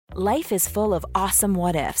Life is full of awesome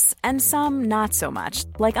what-ifs, and some not so much,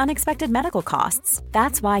 like unexpected medical costs.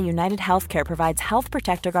 That's why United Healthcare provides Health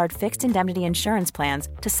Protector Guard fixed indemnity insurance plans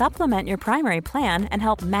to supplement your primary plan and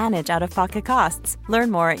help manage out-of-pocket costs.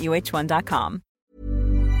 Learn more at uh1.com.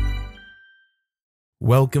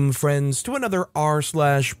 Welcome, friends, to another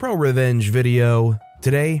rSlash ProRevenge video.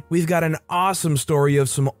 Today, we've got an awesome story of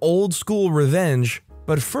some old-school revenge,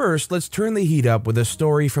 but first, let's turn the heat up with a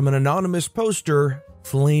story from an anonymous poster,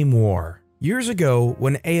 Flame War. Years ago,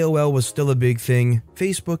 when AOL was still a big thing,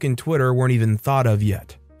 Facebook and Twitter weren't even thought of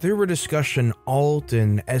yet. There were discussion alt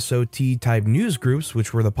and SOT type news groups,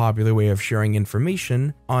 which were the popular way of sharing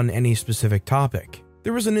information on any specific topic.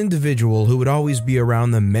 There was an individual who would always be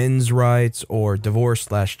around the men's rights or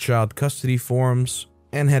divorce/child custody forums,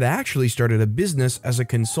 and had actually started a business as a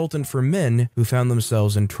consultant for men who found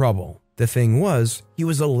themselves in trouble. The thing was, he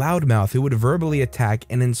was a loudmouth who would verbally attack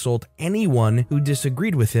and insult anyone who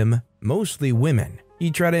disagreed with him, mostly women.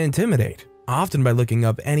 He'd try to intimidate, often by looking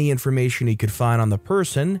up any information he could find on the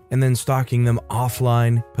person and then stalking them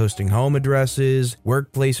offline, posting home addresses,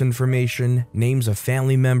 workplace information, names of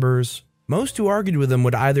family members. Most who argued with him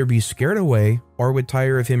would either be scared away or would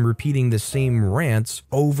tire of him repeating the same rants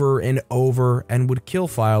over and over and would kill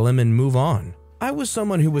file him and move on. I was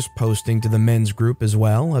someone who was posting to the men's group as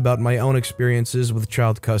well about my own experiences with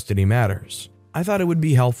child custody matters. I thought it would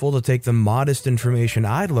be helpful to take the modest information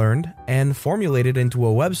I'd learned and formulate it into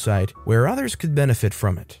a website where others could benefit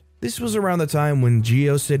from it. This was around the time when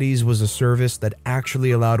GeoCities was a service that actually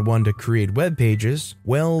allowed one to create web pages,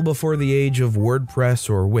 well before the age of WordPress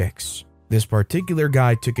or Wix. This particular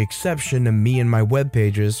guy took exception to me and my web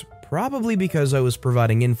pages, probably because I was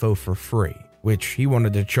providing info for free, which he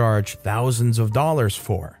wanted to charge thousands of dollars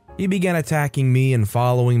for. He began attacking me and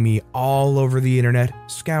following me all over the internet,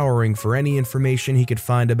 scouring for any information he could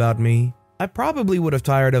find about me. I probably would have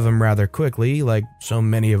tired of him rather quickly, like so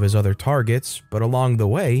many of his other targets, but along the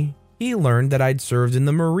way, he learned that I'd served in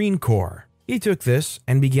the Marine Corps. He took this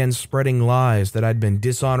and began spreading lies that I'd been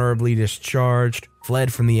dishonorably discharged,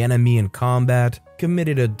 fled from the enemy in combat,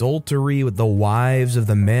 committed adultery with the wives of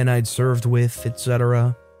the men I'd served with,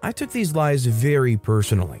 etc. I took these lies very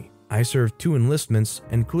personally. I served 2 enlistments,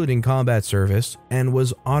 including combat service, and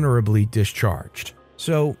was honorably discharged.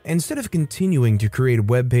 So, instead of continuing to create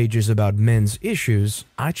web pages about men's issues,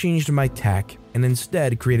 I changed my tack and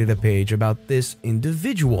instead created a page about this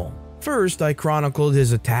individual. First, I chronicled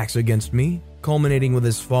his attacks against me, culminating with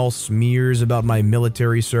his false smears about my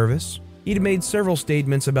military service. He'd made several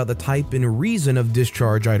statements about the type and reason of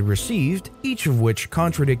discharge I'd received, each of which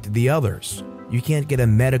contradicted the others. You can't get a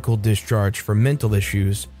medical discharge for mental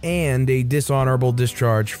issues and a dishonorable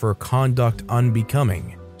discharge for conduct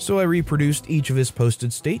unbecoming. So I reproduced each of his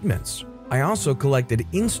posted statements. I also collected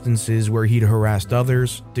instances where he'd harassed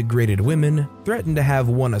others, degraded women, threatened to have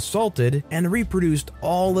one assaulted, and reproduced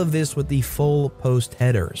all of this with the full post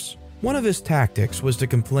headers. One of his tactics was to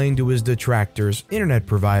complain to his detractors' internet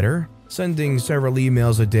provider, sending several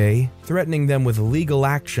emails a day, threatening them with legal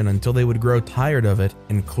action until they would grow tired of it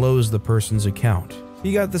and close the person's account.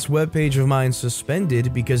 He got this webpage of mine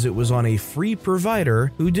suspended because it was on a free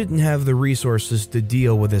provider who didn't have the resources to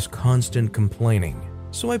deal with his constant complaining.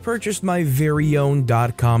 So I purchased my very own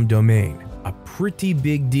 .com domain, a pretty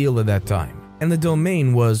big deal at that time, and the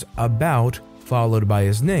domain was about followed by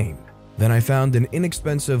his name. Then I found an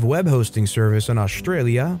inexpensive web hosting service in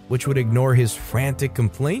Australia which would ignore his frantic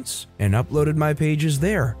complaints and uploaded my pages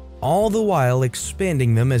there, all the while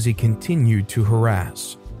expanding them as he continued to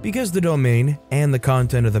harass. Because the domain and the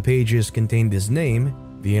content of the pages contained his name,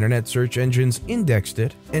 the internet search engines indexed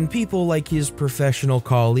it, and people like his professional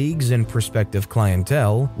colleagues and prospective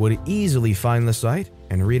clientele would easily find the site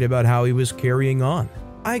and read about how he was carrying on.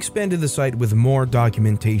 I expanded the site with more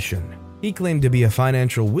documentation. He claimed to be a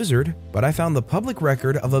financial wizard, but I found the public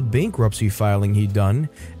record of a bankruptcy filing he'd done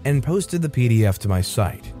and posted the PDF to my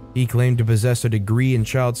site. He claimed to possess a degree in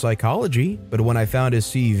child psychology, but when I found his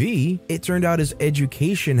CV, it turned out his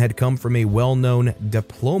education had come from a well-known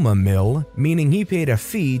diploma mill, meaning he paid a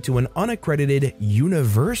fee to an unaccredited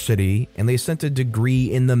university and they sent a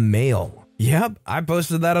degree in the mail. Yep, I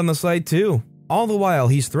posted that on the site too. All the while,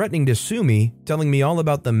 he's threatening to sue me, telling me all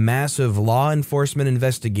about the massive law enforcement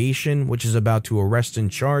investigation which is about to arrest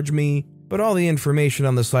and charge me. But all the information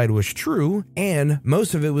on the site was true, and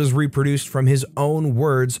most of it was reproduced from his own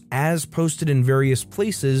words as posted in various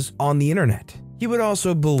places on the internet. He would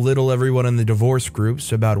also belittle everyone in the divorce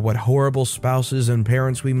groups about what horrible spouses and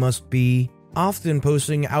parents we must be, often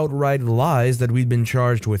posting outright lies that we'd been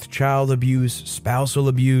charged with child abuse, spousal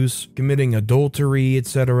abuse, committing adultery,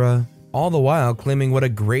 etc., all the while claiming what a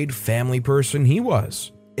great family person he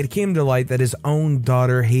was. it came to light that his own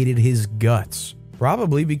daughter hated his guts,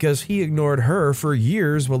 probably because he ignored her for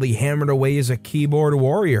years while he hammered away as a keyboard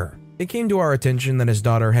warrior. It came to our attention that his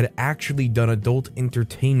daughter had actually done adult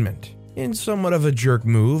entertainment. In somewhat of a jerk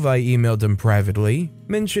move, I emailed him privately,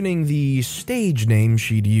 mentioning the stage name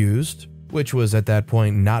she'd used, which was at that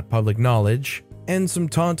point not public knowledge, and some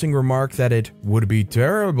taunting remark that it would be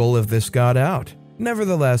terrible if this got out.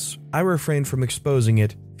 Nevertheless, I refrained from exposing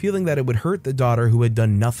it, feeling that it would hurt the daughter who had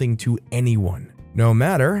done nothing to anyone. No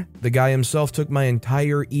matter, the guy himself took my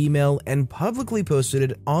entire email and publicly posted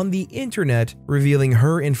it on the internet, revealing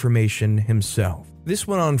her information himself. This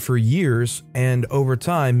went on for years, and over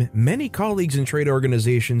time, many colleagues and trade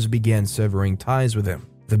organizations began severing ties with him.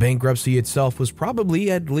 The bankruptcy itself was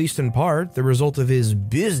probably, at least in part, the result of his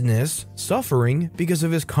business suffering because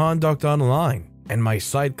of his conduct online, and my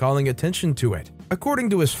site calling attention to it. According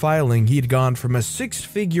to his filing, he'd gone from a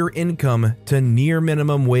six-figure income to near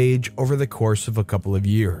minimum wage over the course of a couple of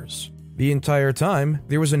years. The entire time,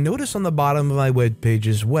 there was a notice on the bottom of my webpage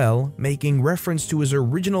as well, making reference to his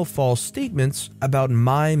original false statements about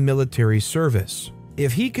my military service.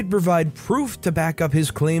 If he could provide proof to back up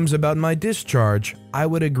his claims about my discharge, I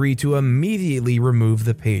would agree to immediately remove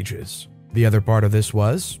the pages. The other part of this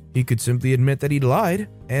was, he could simply admit that he'd lied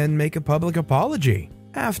and make a public apology,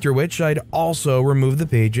 after which I'd also remove the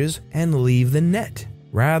pages and leave the net.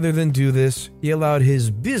 Rather than do this, he allowed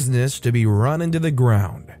his business to be run into the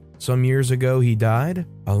ground. Some years ago, he died,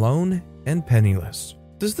 alone and penniless.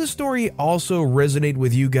 Does this story also resonate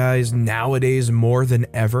with you guys nowadays more than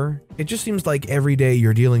ever? It just seems like every day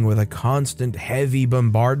you're dealing with a constant heavy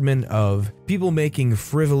bombardment of people making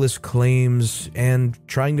frivolous claims and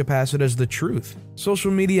trying to pass it as the truth.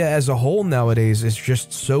 Social media as a whole nowadays is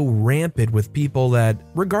just so rampant with people that,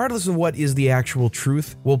 regardless of what is the actual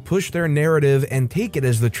truth, will push their narrative and take it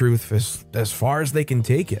as the truth as far as they can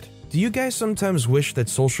take it. Do you guys sometimes wish that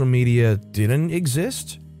social media didn't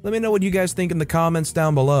exist? Let me know what you guys think in the comments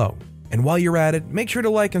down below. And while you're at it, make sure to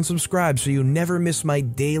like and subscribe so you never miss my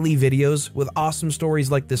daily videos with awesome stories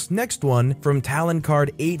like this next one from Talent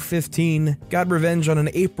Card 815, got revenge on an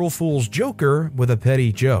April Fool's joker with a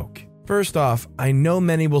petty joke. First off, I know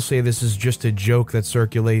many will say this is just a joke that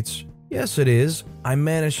circulates. Yes, it is. I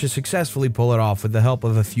managed to successfully pull it off with the help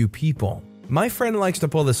of a few people. My friend likes to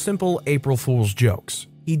pull the simple April Fool's jokes.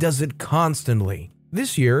 He does it constantly.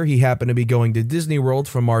 This year, he happened to be going to Disney World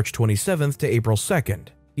from March 27th to April 2nd.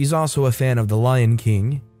 He's also a fan of The Lion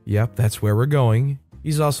King. Yep, that's where we're going.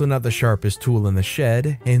 He's also not the sharpest tool in the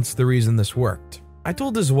shed, hence the reason this worked. I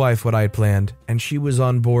told his wife what I had planned, and she was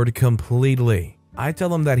on board completely. I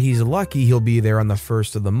tell him that he's lucky he'll be there on the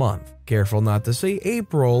 1st of the month. Careful not to say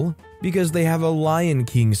April, because they have a Lion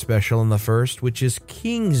King special on the 1st, which is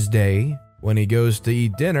King's Day. When he goes to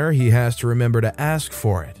eat dinner, he has to remember to ask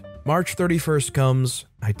for it. March 31st comes.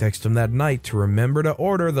 I text him that night to remember to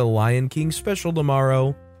order the Lion King special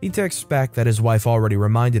tomorrow. He texts back that his wife already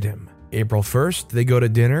reminded him. April 1st, they go to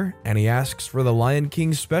dinner, and he asks for the Lion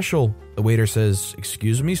King special. The waiter says,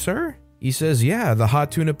 "Excuse me, sir?" He says, "Yeah, the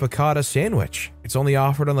hot tuna piccata sandwich. It's only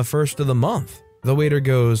offered on the 1st of the month." The waiter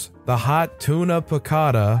goes, "The hot tuna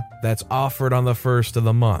piccata that's offered on the 1st of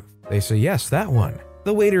the month." They say, "Yes, that one."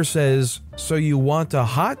 The waiter says, "So you want a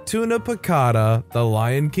hot tuna piccata, the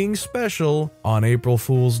Lion King special, on April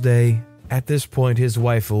Fool's Day?" At this point, his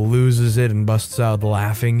wife loses it and busts out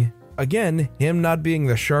laughing. Again, him not being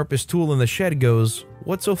the sharpest tool in the shed goes,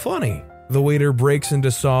 "What's so funny?" The waiter breaks into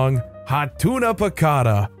song, "Hot tuna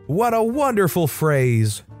piccata, what a wonderful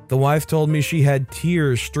phrase." The wife told me she had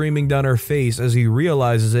tears streaming down her face as he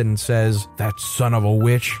realizes it and says, "That son of a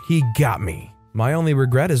witch, he got me." My only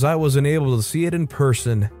regret is I wasn't able to see it in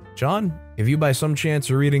person. John, if you by some chance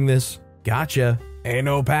are reading this, gotcha. Ain't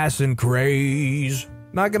no passing craze.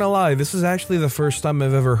 Not gonna lie, this is actually the first time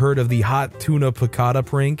I've ever heard of the hot tuna piccata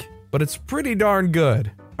prank, but it's pretty darn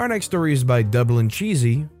good. Our next story is by Dublin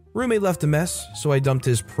Cheesy. Roommate left a mess, so I dumped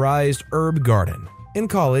his prized herb garden. In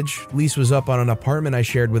college, lease was up on an apartment I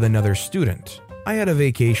shared with another student. I had a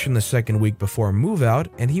vacation the second week before move out,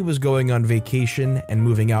 and he was going on vacation and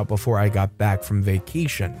moving out before I got back from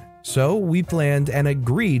vacation. So we planned and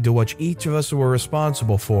agreed to what each of us were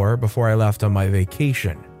responsible for before I left on my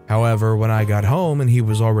vacation. However, when I got home and he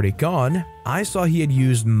was already gone, I saw he had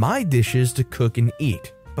used my dishes to cook and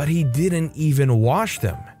eat, but he didn't even wash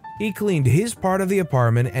them. He cleaned his part of the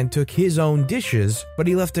apartment and took his own dishes, but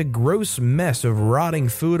he left a gross mess of rotting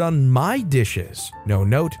food on my dishes. No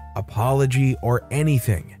note, apology, or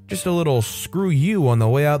anything. Just a little screw you on the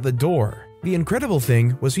way out the door. The incredible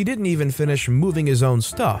thing was he didn't even finish moving his own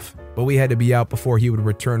stuff, but we had to be out before he would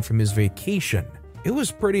return from his vacation. It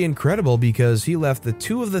was pretty incredible because he left the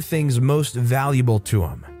two of the things most valuable to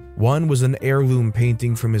him. One was an heirloom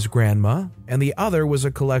painting from his grandma, and the other was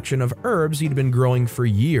a collection of herbs he'd been growing for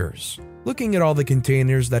years. Looking at all the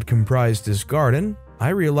containers that comprised his garden, I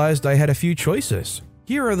realized I had a few choices.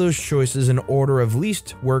 Here are those choices in order of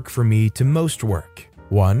least work for me to most work.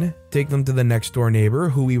 1. Take them to the next door neighbor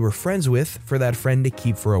who we were friends with for that friend to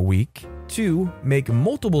keep for a week. 2. Make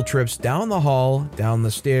multiple trips down the hall, down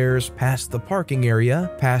the stairs, past the parking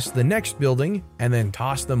area, past the next building, and then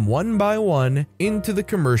toss them one by one into the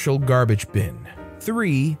commercial garbage bin.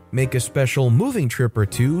 3. Make a special moving trip or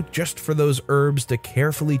two just for those herbs to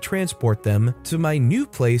carefully transport them to my new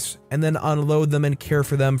place and then unload them and care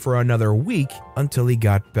for them for another week until he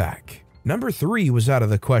got back. Number 3 was out of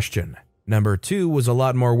the question. Number 2 was a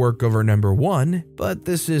lot more work over number 1, but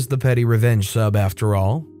this is the petty revenge sub after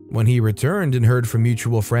all. When he returned and heard from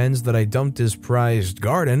mutual friends that I dumped his prized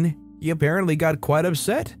garden, he apparently got quite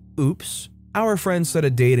upset. Oops. Our friends set a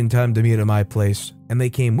date and time to meet at my place, and they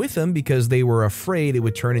came with him because they were afraid it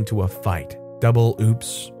would turn into a fight. Double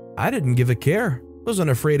oops. I didn't give a care.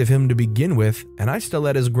 Wasn't afraid of him to begin with, and I still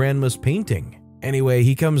had his grandma's painting. Anyway,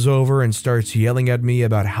 he comes over and starts yelling at me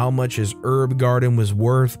about how much his herb garden was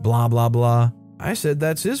worth, blah blah blah. I said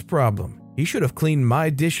that's his problem. He should have cleaned my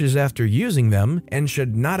dishes after using them and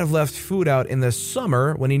should not have left food out in the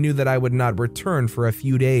summer when he knew that I would not return for a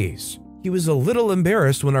few days. He was a little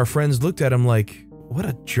embarrassed when our friends looked at him like, what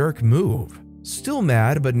a jerk move. Still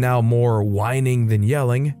mad, but now more whining than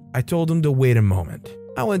yelling, I told him to wait a moment.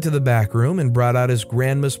 I went to the back room and brought out his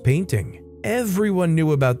grandma's painting. Everyone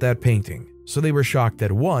knew about that painting, so they were shocked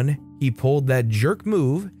that 1, he pulled that jerk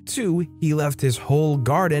move, 2, he left his whole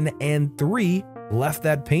garden, and 3, left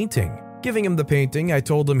that painting. Giving him the painting, I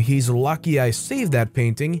told him he's lucky I saved that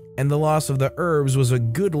painting, and the loss of the herbs was a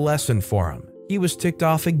good lesson for him. He was ticked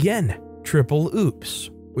off again. Triple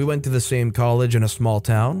oops. We went to the same college in a small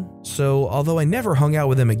town, so although I never hung out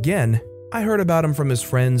with him again, I heard about him from his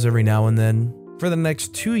friends every now and then. For the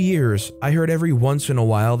next 2 years, I heard every once in a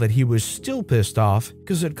while that he was still pissed off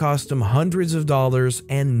because it cost him hundreds of dollars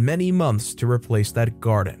and many months to replace that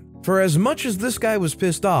garden. For as much as this guy was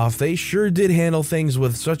pissed off, they sure did handle things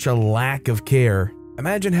with such a lack of care.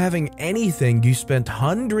 Imagine having anything you spent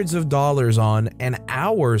hundreds of dollars on and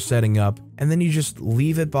hours setting up, and then you just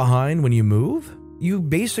leave it behind when you move? You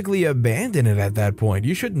basically abandon it at that point.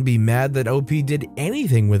 You shouldn't be mad that OP did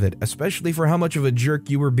anything with it, especially for how much of a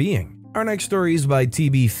jerk you were being. Our next story is by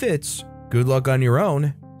TB Fitz. Good luck on your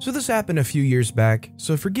own. So this happened a few years back,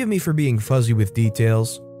 so forgive me for being fuzzy with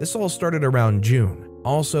details. This all started around June.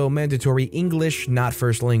 Also, mandatory English, not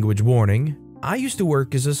first language warning. I used to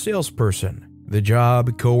work as a salesperson. The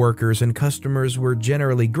job, coworkers, and customers were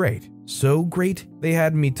generally great. So great, they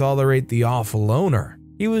had me tolerate the awful owner.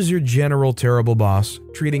 He was your general terrible boss,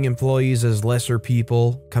 treating employees as lesser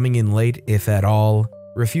people, coming in late if at all,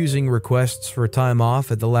 refusing requests for time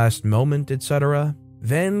off at the last moment, etc.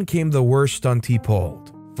 Then came the worst stunt he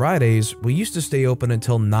pulled. Fridays, we used to stay open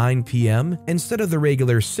until 9 p.m. instead of the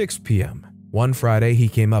regular 6 p.m. One Friday, he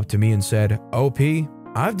came up to me and said, OP,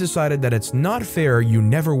 I've decided that it's not fair you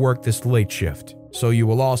never work this late shift, so you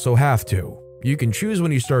will also have to. You can choose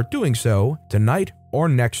when you start doing so, tonight or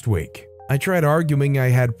next week. I tried arguing I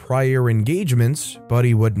had prior engagements, but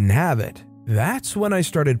he wouldn't have it. That's when I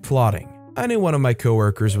started plotting. I knew one of my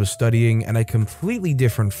coworkers was studying in a completely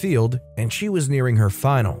different field, and she was nearing her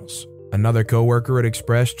finals. Another coworker had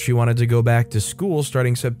expressed she wanted to go back to school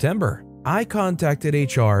starting September. I contacted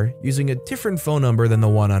HR using a different phone number than the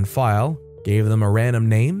one on file, gave them a random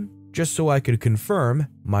name, just so I could confirm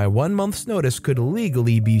my 1 month's notice could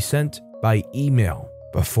legally be sent by email.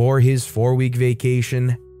 Before his 4-week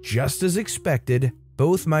vacation, just as expected,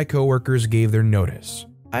 both my coworkers gave their notice.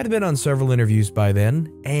 I'd been on several interviews by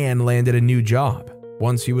then and landed a new job.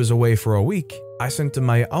 Once he was away for a week, I sent him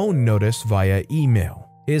my own notice via email.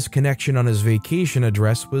 His connection on his vacation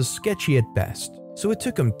address was sketchy at best, so it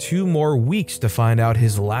took him 2 more weeks to find out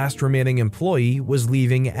his last remaining employee was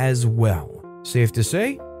leaving as well. Safe to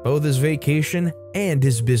say, both his vacation and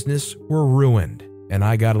his business were ruined, and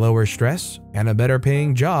I got lower stress and a better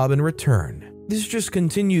paying job in return. This just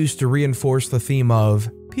continues to reinforce the theme of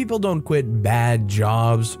people don't quit bad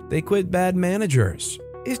jobs, they quit bad managers.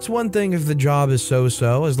 It's one thing if the job is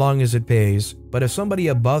so-so as long as it pays, but if somebody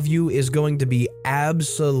above you is going to be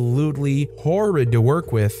absolutely horrid to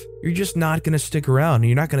work with, you're just not going to stick around and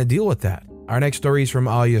you're not going to deal with that. Our next story is from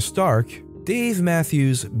Alia Stark. Dave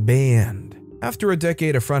Matthews banned. After a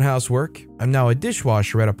decade of front house work, I'm now a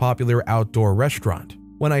dishwasher at a popular outdoor restaurant.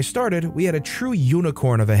 When I started, we had a true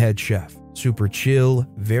unicorn of a head chef. Super chill,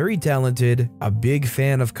 very talented, a big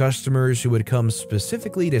fan of customers who would come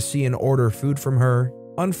specifically to see and order food from her.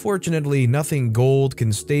 Unfortunately, nothing gold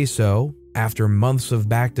can stay so. After months of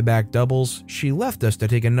back-to-back doubles, she left us to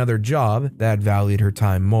take another job that valued her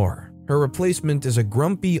time more. Her replacement is a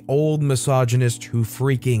grumpy old misogynist who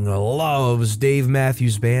freaking loves Dave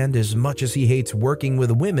Matthews Band as much as he hates working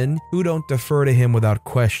with women who don't defer to him without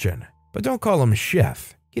question. But don't call him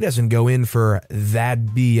chef. He doesn't go in for that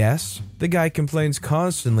BS. The guy complains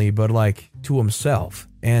constantly, but to himself.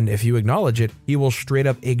 And if you acknowledge it, he will straight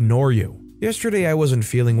up ignore you. Yesterday I wasn't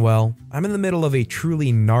feeling well. I'm in the middle of a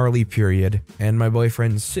truly gnarly period, and my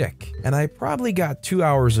boyfriend's sick, and I probably got 2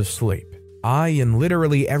 hours of sleep. I and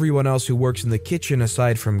literally everyone else who works in the kitchen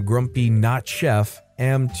aside from grumpy not chef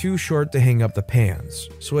am too short to hang up the pans,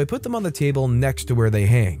 so I put them on the table next to where they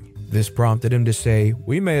hang. This prompted him to say,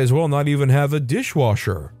 "We may as well not even have a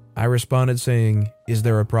dishwasher." I responded saying, "Is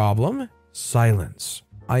there a problem?" Silence.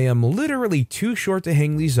 I am literally too short to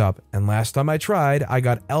hang these up, and last time I tried, I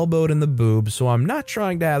got elbowed in the boob, so I'm not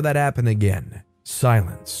trying to have that happen again.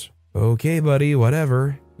 Silence. "Okay, buddy,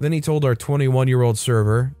 whatever." Then he told our 21-year-old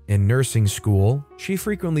server, in nursing school, she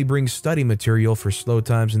frequently brings study material for slow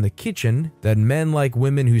times in the kitchen, that men like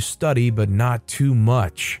women who study but not too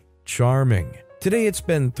much. Charming. Today it's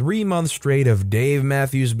been 3 months straight of Dave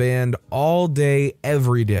Matthews Band all day,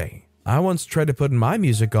 every day. I once tried to put my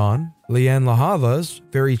music on, Leanne LaHava's,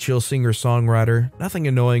 very chill singer-songwriter, nothing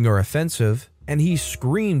annoying or offensive, and he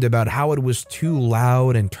screamed about how it was too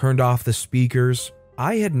loud and turned off the speakers.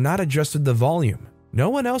 I had not adjusted the volume. No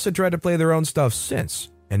one else had tried to play their own stuff since,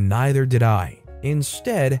 and neither did I.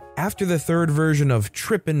 Instead, after the third version of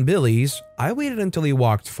Trippin' Billy's, I waited until he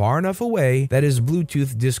walked far enough away that his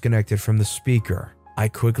Bluetooth disconnected from the speaker. I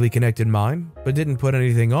quickly connected mine, but didn't put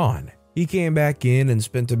anything on. He came back in and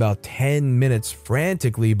spent about 10 minutes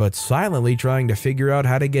frantically but silently trying to figure out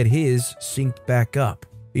how to get his synced back up.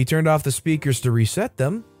 He turned off the speakers to reset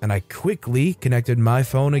them, and I quickly connected my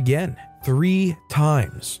phone again, 3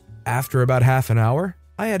 times. After about half an hour,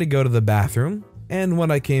 I had to go to the bathroom, and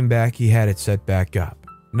when I came back, he had it set back up.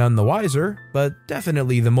 None the wiser, but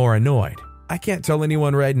definitely the more annoyed. I can't tell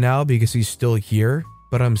anyone right now because he's still here,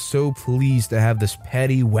 but I'm so pleased to have this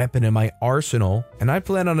petty weapon in my arsenal, and I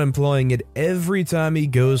plan on employing it every time he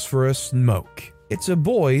goes for a smoke. It's a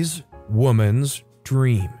boy's, woman's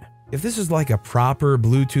dream. If this is like a proper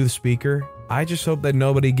Bluetooth speaker, I just hope that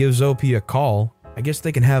nobody gives OP a call. I guess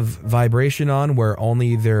they can have vibration on where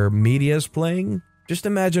only their media is playing. Just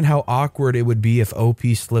imagine how awkward it would be if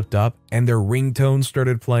OP slipped up and their ringtone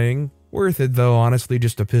started playing. Worth it though, honestly,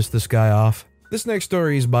 just to piss this guy off. This next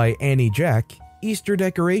story is by Annie Jack, Easter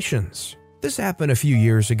decorations. This happened a few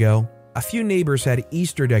years ago. A few neighbors had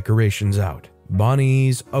Easter decorations out.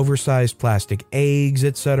 Bunnies, oversized plastic eggs,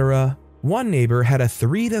 etc. One neighbor had a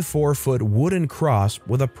 3 to 4 foot wooden cross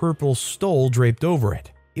with a purple stole draped over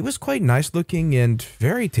it. It was quite nice looking and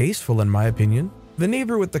very tasteful in my opinion. The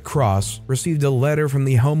neighbor with the cross received a letter from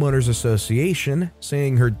the Homeowners Association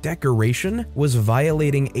saying her decoration was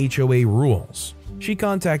violating HOA rules. She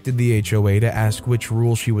contacted the HOA to ask which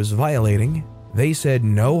rule she was violating. They said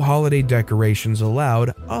no holiday decorations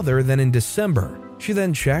allowed other than in December. She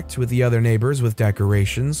then checked with the other neighbors with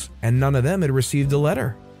decorations, and none of them had received a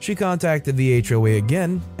letter. She contacted the HOA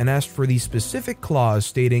again and asked for the specific clause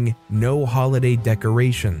stating no holiday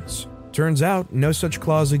decorations. Turns out no such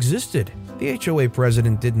clause existed. The HOA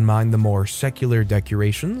president didn't mind the more secular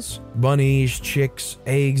decorations, bunnies, chicks,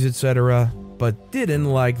 eggs, etc., but didn't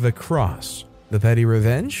like the cross. The petty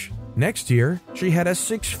revenge? Next year, she had a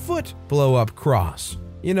 6-foot blow-up cross.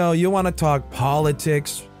 You know, you want to talk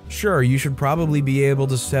politics? Sure, you should probably be able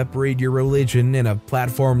to separate your religion in a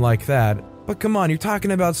platform like that. But come on, you're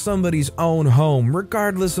talking about somebody's own home,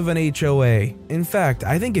 regardless of an HOA. In fact,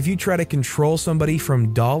 I think if you try to control somebody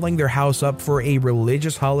from dolling their house up for a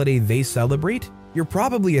religious holiday they celebrate, you're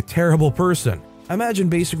probably a terrible person. Imagine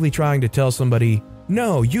basically trying to tell somebody,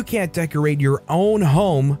 no, you can't decorate your own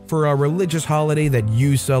home for a religious holiday that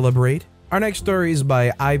you celebrate. Our next story is by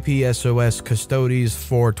IPSOS Custodes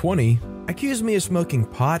 420. Accuse me of smoking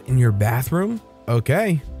pot in your bathroom?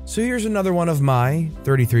 Okay. So here's another one of my,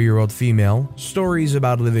 33-year-old female, stories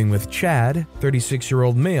about living with Chad,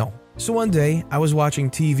 36-year-old male. So one day, I was watching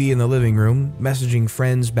TV in the living room, messaging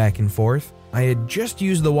friends back and forth. I had just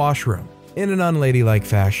used the washroom. In an unladylike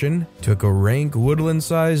fashion, took a rank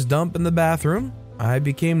woodland-sized dump in the bathroom. I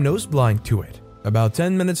became noseblind to it. About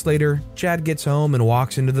 10 minutes later, Chad gets home and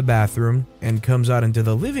walks into the bathroom and comes out into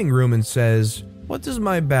the living room and says, "What does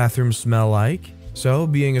my bathroom smell like?" So,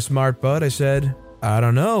 being a smart butt, I said, "I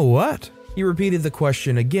don't know, what?" He repeated the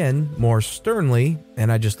question again, more sternly,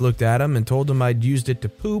 and I just looked at him and told him I'd used it to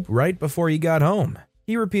poop right before he got home.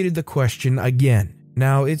 He repeated the question again.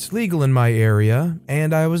 Now, it's legal in my area,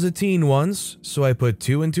 and I was a teen once, so I put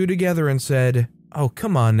 2 and 2 together and said, "Oh,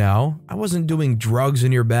 come on now, I wasn't doing drugs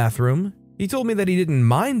in your bathroom." He told me that he didn't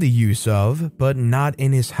mind the use of, but not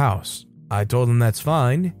in his house. I told him that's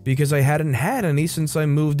fine, because I hadn't had any since I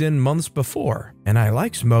moved in months before, and I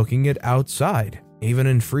like smoking it outside, even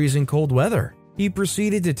in freezing cold weather. He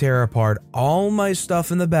proceeded to tear apart all my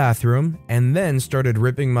stuff in the bathroom and then started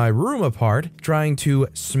ripping my room apart, trying to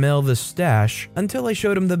smell the stash until I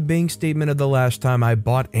showed him the bank statement of the last time I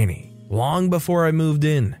bought any, long before I moved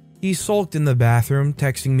in. He sulked in the bathroom,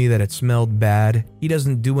 texting me that it smelled bad. He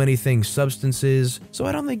doesn't do anything substances, so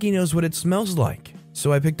I don't think he knows what it smells like.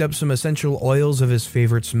 So I picked up some essential oils of his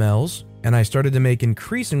favorite smells, and I started to make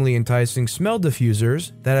increasingly enticing smell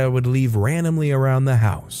diffusers that I would leave randomly around the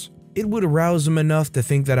house. It would arouse him enough to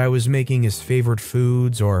think that I was making his favorite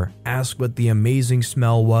foods or ask what the amazing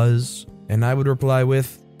smell was, and I would reply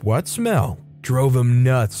with, "What smell?" Drove him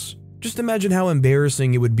nuts. Just imagine how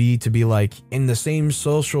embarrassing it would be to be like in the same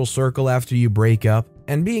social circle after you break up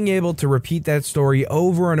and being able to repeat that story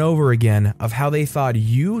over and over again of how they thought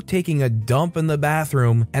you taking a dump in the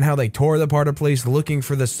bathroom and how they tore apart a place looking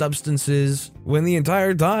for the substances when the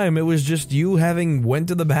entire time it was just you having went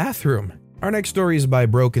to the bathroom. Our next story is by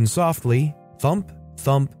Broken Softly. Thump,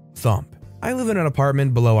 thump, thump. I live in an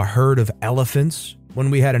apartment below a herd of elephants. When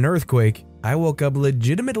we had an earthquake, I woke up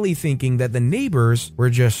legitimately thinking that the neighbors were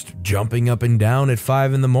just jumping up and down at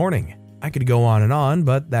 5 in the morning. I could go on,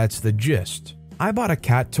 but that's the gist. I bought a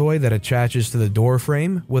cat toy that attaches to the door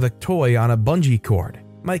frame with a toy on a bungee cord.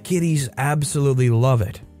 My kitties absolutely love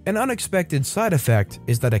it. An unexpected side effect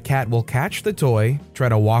is that a cat will catch the toy, try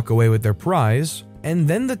to walk away with their prize, and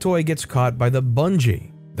then the toy gets caught by the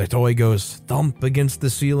bungee. The toy goes thump against the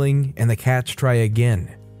ceiling, and the cats try again.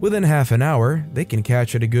 Within half an hour, they can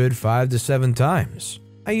catch it a good 5 to 7 times.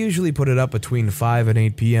 I usually put it up between 5 and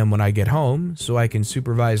 8 p.m. when I get home, so I can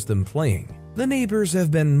supervise them playing. The neighbors have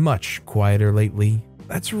been much quieter lately.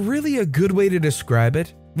 That's really a good way to describe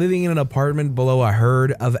it, living in an apartment below a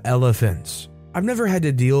herd of elephants. I've never had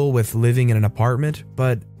to deal with living in an apartment,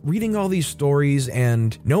 but reading all these stories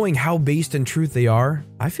and knowing how based in truth they are,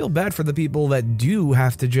 I feel bad for the people that do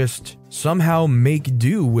have to just somehow make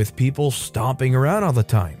do with people stomping around all the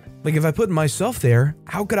time. Like, if I put myself there,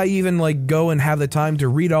 how could I even go and have the time to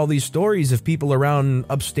read all these stories if people around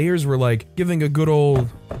upstairs were giving a good old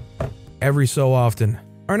every so often?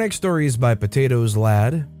 Our next story is by Potatoes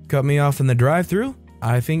Lad. Cut me off in the drive-thru?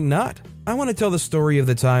 I think not. I want to tell the story of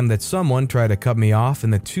the time that someone tried to cut me off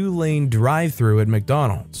in the 2-lane drive-thru at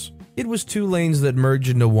McDonald's. It was 2 lanes that merged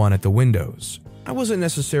into one at the windows. I wasn't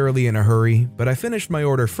necessarily in a hurry, but I finished my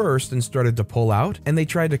order first and started to pull out, and they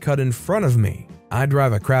tried to cut in front of me. I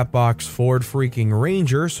drive a crapbox Ford freaking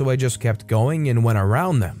Ranger, so I just kept going and went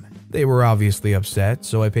around them. They were obviously upset,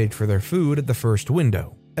 so I paid for their food at the first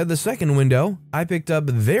window. At the second window, I picked up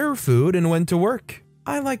their food and went to work.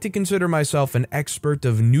 I like to consider myself an expert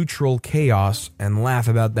of neutral chaos and laugh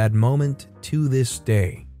about that moment to this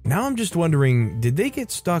day. Now I'm just wondering, did they get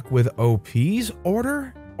stuck with OP's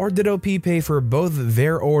order? Or did OP pay for both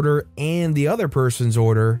their order and the other person's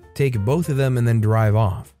order, take both of them and then drive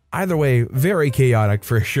off? Either way, very chaotic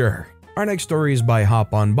for sure. Our next story is by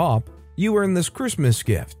Hop on Bop. You earned this Christmas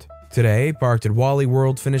gift. Today, parked at Wally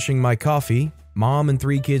World finishing my coffee, mom and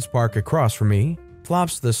 3 kids park across from me,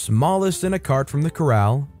 plops the smallest in a cart from the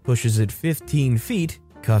corral, pushes it 15 feet,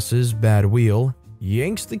 cusses bad wheel,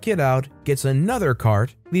 yanks the kid out, gets another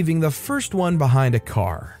cart, leaving the first one behind a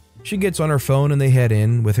car. She gets on her phone and they head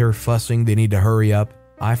in, with her fussing they need to hurry up.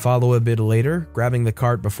 I follow a bit later, grabbing the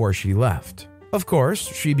cart before she left. Of course,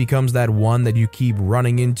 she becomes that one that you keep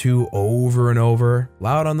running into over and over,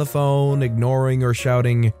 loud on the phone, ignoring or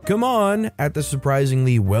shouting, "Come on," at the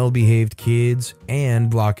surprisingly well-behaved kids and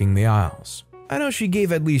blocking the aisles. I know she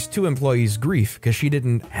gave at least 2 employees grief because she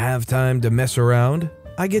didn't have time to mess around.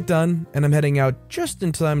 I get done and I'm heading out just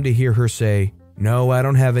in time to hear her say, "No, I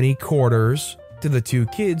don't have any quarters," to the 2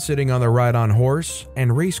 kids sitting on the ride-on horse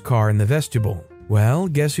and race car in the vestibule. Well,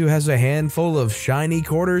 guess who has a handful of shiny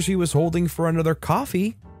quarters he was holding for another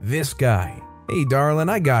coffee? This guy. "Hey darling,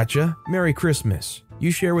 I gotcha. Merry Christmas.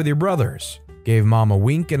 You share with your brothers." Gave mom a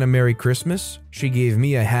wink and a Merry Christmas. She gave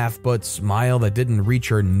me a half-butt smile that didn't reach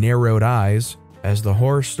her narrowed eyes. As the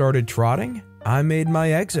horse started trotting, I made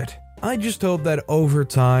my exit. I just hope that over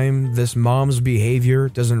time, this mom's behavior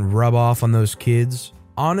doesn't rub off on those kids.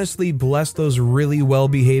 Honestly, bless those really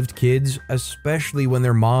well-behaved kids, especially when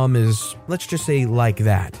their mom is, let's just say, like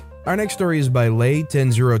that. Our next story is by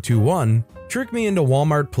Lay10021. Trick me into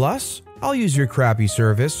Walmart Plus? I'll use your crappy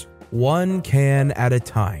service, one can at a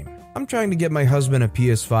time. I'm trying to get my husband a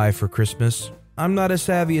PS5 for Christmas. I'm not as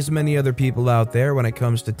savvy as many other people out there when it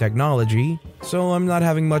comes to technology, so I'm not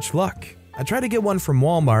having much luck. I tried to get one from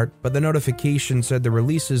Walmart, but the notification said the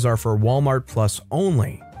releases are for Walmart Plus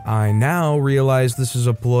only. I now realize this is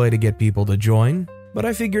a ploy to get people to join, but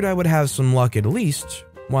I figured I would have some luck at least.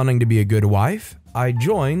 Wanting to be a good wife, I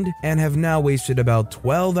joined and have now wasted about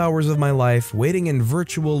 12 hours of my life waiting in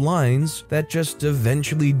virtual lines that just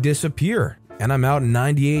eventually disappear, and I'm out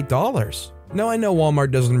 $98. Now I know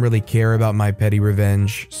Walmart doesn't really care about my petty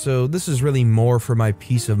revenge, so this is really more for my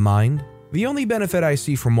peace of mind. The only benefit I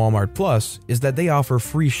see from Walmart Plus is that they offer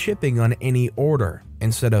free shipping on any order,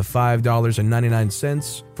 instead of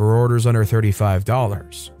 $5.99 for orders under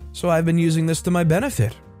 $35. So I've been using this to my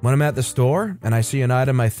benefit. When I'm at the store and I see an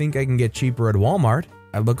item I think I can get cheaper at Walmart,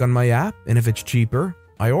 I look on my app, and if it's cheaper,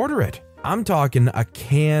 I order it. I'm talking a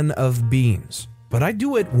can of beans, but I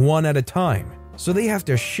do it one at a time. So they have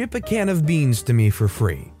to ship a can of beans to me for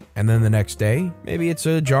free. And then the next day, maybe it's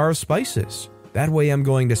a jar of spices. That way I'm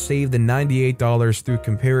going to save the $98 through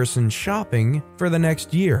comparison shopping for the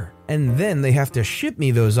next year. And then they have to ship me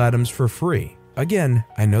those items for free. Again,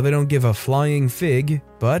 I know they don't give a flying fig,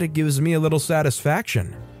 but it gives me a little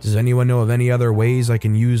satisfaction. Does anyone know of any other ways I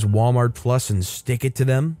can use Walmart Plus and stick it to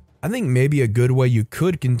them? I think maybe a good way you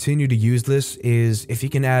could continue to use this is if you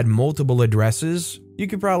can add multiple addresses. You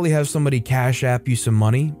could probably have somebody Cash App you some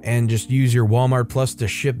money and just use your Walmart Plus to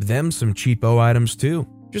ship them some cheapo items too.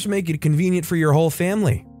 Just make it convenient for your whole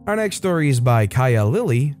family. Our next story is by Kaya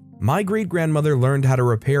Lily. My great-grandmother learned how to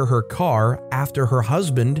repair her car after her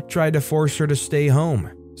husband tried to force her to stay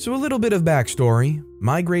home. So a little bit of backstory.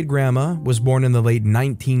 My great-grandma was born in the late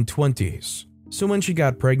 1920s. So when she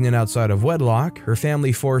got pregnant outside of wedlock, her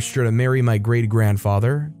family forced her to marry my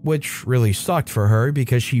great-grandfather, which really sucked for her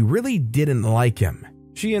because she really didn't like him.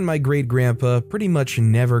 She and my great-grandpa pretty much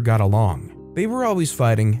never got along. They were always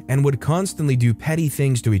fighting and would constantly do petty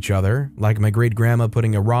things to each other, like my great-grandma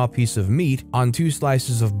putting a raw piece of meat on 2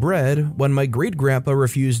 slices of bread when my great-grandpa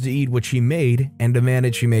refused to eat what she made and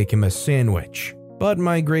demanded she make him a sandwich. But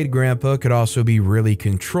my great-grandpa could also be really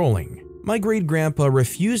controlling. My great-grandpa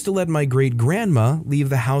refused to let my great-grandma leave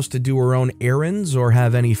the house to do her own errands or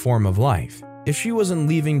have any form of life. If she wasn't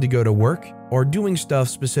leaving to go to work or doing stuff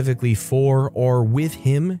specifically for or with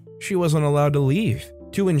him, she wasn't allowed to leave.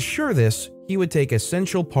 To ensure this, he would take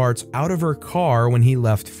essential parts out of her car when he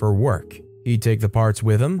left for work. He'd take the parts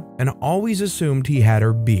with him and always assumed he had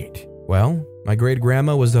her beat. Well, my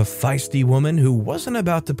great-grandma was a feisty woman who wasn't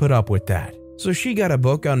about to put up with that. So she got a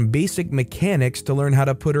book on basic mechanics to learn how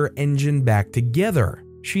to put her engine back together.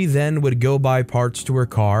 She then would go buy parts to her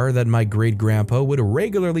car that my great-grandpa would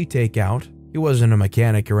regularly take out. He wasn't a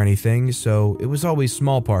mechanic or anything, so it was always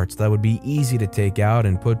small parts that would be easy to take out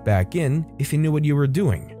and put back in if you knew what you were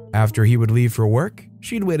doing. After he would leave for work,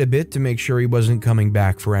 she'd wait a bit to make sure he wasn't coming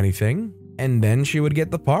back for anything, and then she would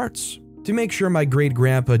get the parts. To make sure my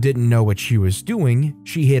great-grandpa didn't know what she was doing,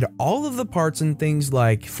 she hid all of the parts in things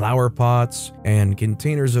like flower pots and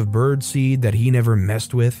containers of bird seed that he never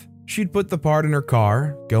messed with. She'd put the part in her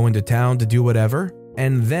car, go into town to do whatever,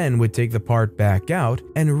 and then would take the part back out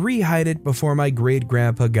and re-hide it before my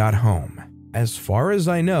great-grandpa got home. As far as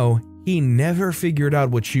I know, he never figured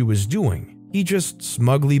out what she was doing. He just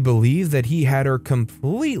smugly believed that he had her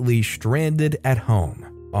completely stranded at home.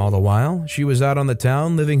 All the while, she was out on the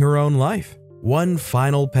town living her own life. One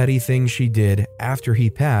final petty thing she did after he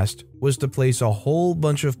passed was to place a whole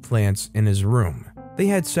bunch of plants in his room. They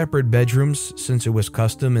had separate bedrooms since it was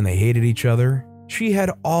custom and they hated each other. She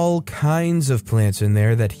had all kinds of plants in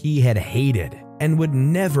there that he had hated and would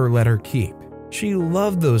never let her keep. She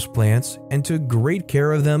loved those plants and took great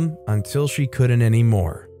care of them until she couldn't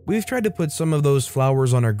anymore. We've tried to put some of those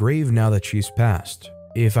flowers on her grave now that she's passed.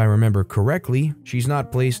 If I remember correctly, she's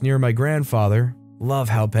not placed near my grandfather. Love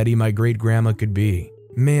how petty my great-grandma could be.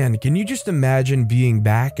 Man, can you just imagine being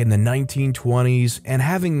back in the 1920s and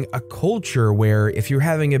having a culture where if you're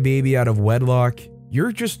having a baby out of wedlock,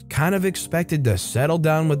 you're just kind of expected to settle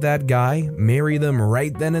down with that guy, marry them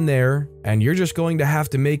right then and there, and you're just going to have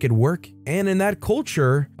to make it work. And in that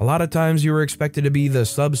culture, a lot of times you were expected to be the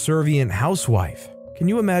subservient housewife. Can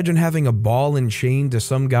you imagine having a ball and chain to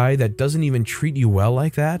some guy that doesn't even treat you well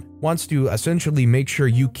like that? Wants to essentially make sure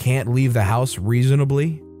you can't leave the house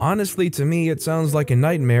reasonably? Honestly, to me, it sounds like a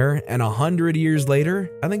nightmare, and 100 years later,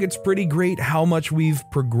 I think it's pretty great how much we've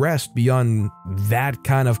progressed beyond that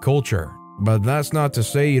kind of culture. But that's not to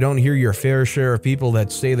say you don't hear your fair share of people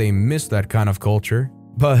that say they miss that kind of culture.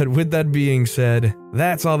 But with that being said,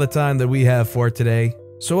 that's all the time that we have for today.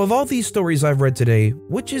 So of all these stories I've read today,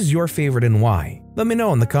 which is your favorite and why? Let me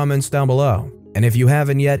know in the comments down below. And if you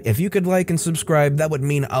haven't yet, if you could like and subscribe, that would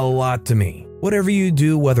mean a lot to me. Whatever you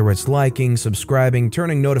do, whether it's liking, subscribing,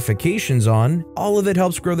 turning notifications on, all of it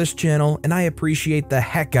helps grow this channel and I appreciate the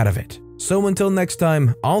heck out of it. So until next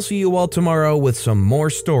time, I'll see you all tomorrow with some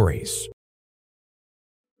more stories.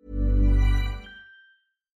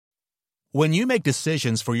 When you make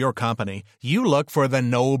decisions for your company, you look for the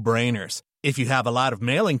no-brainers. If you have a lot of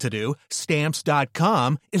mailing to do,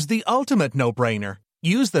 Stamps.com is the ultimate no-brainer.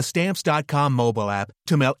 Use the Stamps.com mobile app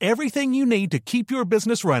to mail everything you need to keep your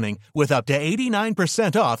business running with up to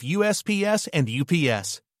 89% off USPS and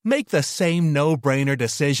UPS. Make the same no-brainer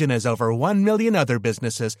decision as over 1 million other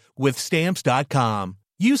businesses with Stamps.com.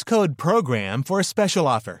 Use code PROGRAM for a special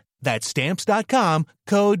offer. That's Stamps.com,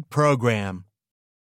 code PROGRAM.